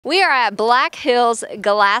We are at Black Hills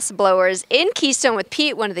Glass Blowers in Keystone with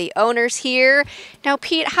Pete, one of the owners here. Now,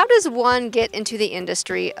 Pete, how does one get into the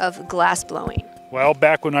industry of glass blowing? Well,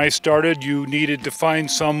 back when I started, you needed to find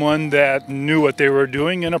someone that knew what they were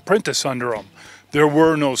doing and apprentice under them. There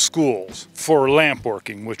were no schools for lamp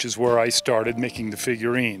working, which is where I started making the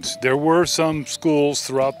figurines. There were some schools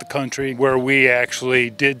throughout the country where we actually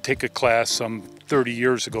did take a class some 30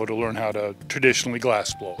 years ago to learn how to traditionally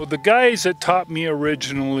glass blow. Well, the guys that taught me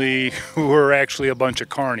originally were actually a bunch of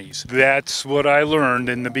carnies. That's what I learned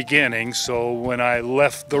in the beginning. So when I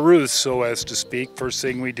left the roost, so as to speak, first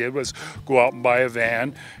thing we did was go out and buy a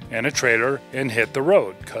van and a trailer and hit the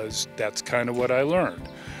road, because that's kind of what I learned.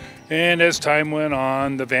 And as time went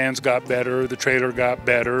on, the vans got better, the trailer got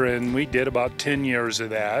better, and we did about 10 years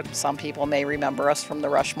of that. Some people may remember us from the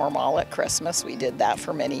Rushmore Mall at Christmas. We did that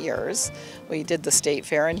for many years. We did the State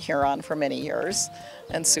Fair in Huron for many years,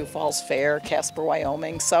 and Sioux Falls Fair, Casper,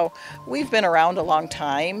 Wyoming. So we've been around a long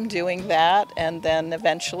time doing that, and then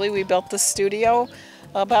eventually we built the studio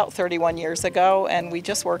about 31 years ago, and we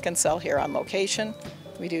just work and sell here on location.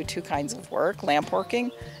 We do two kinds of work, lamp working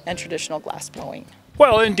and traditional glass blowing.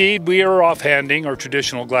 Well, indeed, we are offhanding or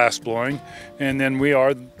traditional glass blowing, and then we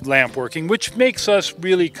are lamp working, which makes us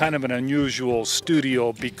really kind of an unusual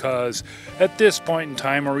studio, because at this point in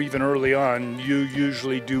time, or even early on, you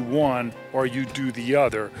usually do one or you do the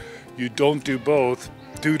other. You don't do both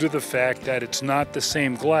due to the fact that it's not the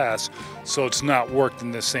same glass, so it's not worked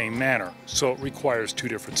in the same manner. So it requires two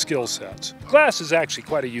different skill sets. Glass is actually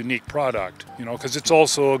quite a unique product, because it's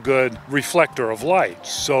also a good reflector of light.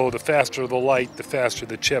 So the faster the light, the faster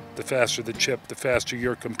the chip, the faster the chip, the faster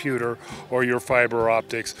your computer or your fiber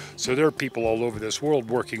optics. So there are people all over this world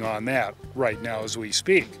working on that right now as we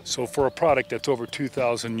speak. So for a product that's over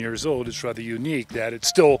 2,000 years old, it's rather unique that it's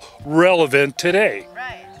still relevant today.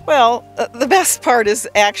 Right. Well, the best part is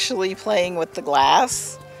actually playing with the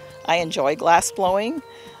glass. I enjoy glass blowing.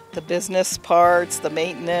 The business parts, the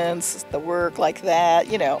maintenance, the work like that,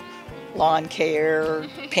 lawn care,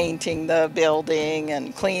 painting the building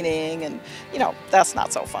and cleaning, and that's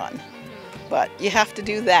not so fun. But you have to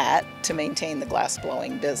do that to maintain the glass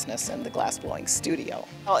blowing business and the glass blowing studio.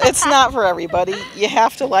 Well, it's not for everybody. You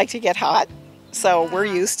have to like to get hot, so we're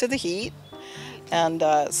used to the heat, and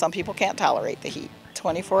some people can't tolerate the heat.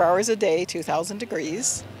 24 hours a day, 2,000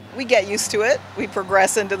 degrees. We get used to it. We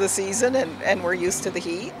progress into the season, and we're used to the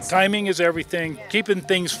heat. Timing is everything. Keeping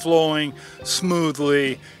things flowing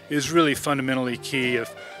smoothly is really fundamentally key.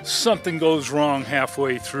 If something goes wrong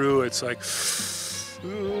halfway through, it's like,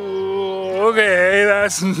 ooh, okay,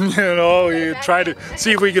 that's, you try to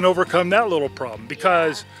see if we can overcome that little problem.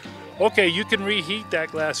 Because, okay, you can reheat that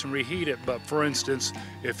glass and reheat it, but for instance,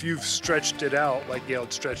 if you've stretched it out, like Gail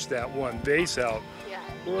stretched that one vase out,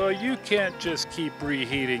 well, you can't just keep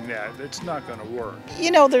reheating that. It's not going to work.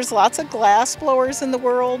 There's lots of glass blowers in the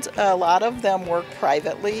world. A lot of them work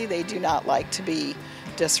privately. They do not like to be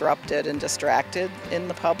disrupted and distracted in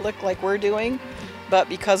the public like we're doing. But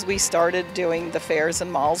because we started doing the fairs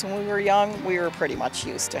and malls when we were young, we were pretty much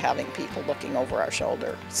used to having people looking over our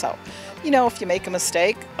shoulder. So, if you make a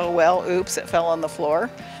mistake, oh well, oops, it fell on the floor.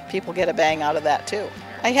 People get a bang out of that too.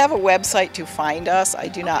 I have a website to find us. I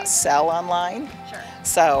do not sell online. Sure.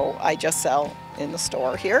 So I just sell in the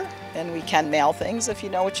store here, and we can mail things if you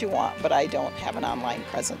know what you want, but I don't have an online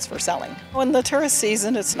presence for selling. In the tourist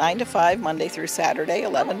season, it's 9 to 5, Monday through Saturday,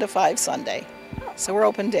 11 to 5 Sunday. So we're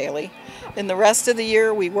open daily. In the rest of the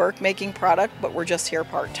year, we work making product, but we're just here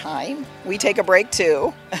part-time. We take a break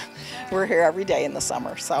too. We're here every day in the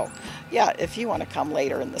summer. So yeah, if you want to come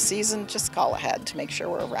later in the season, just call ahead to make sure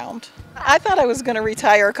we're around. I thought I was going to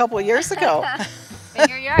retire a couple of years ago. And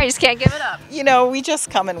here you are, you just can't give it up. We just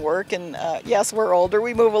come and work, and yes, we're older.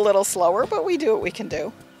 We move a little slower, but we do what we can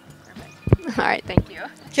do. Perfect. All right, thank you.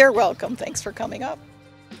 You're welcome. Thanks for coming up.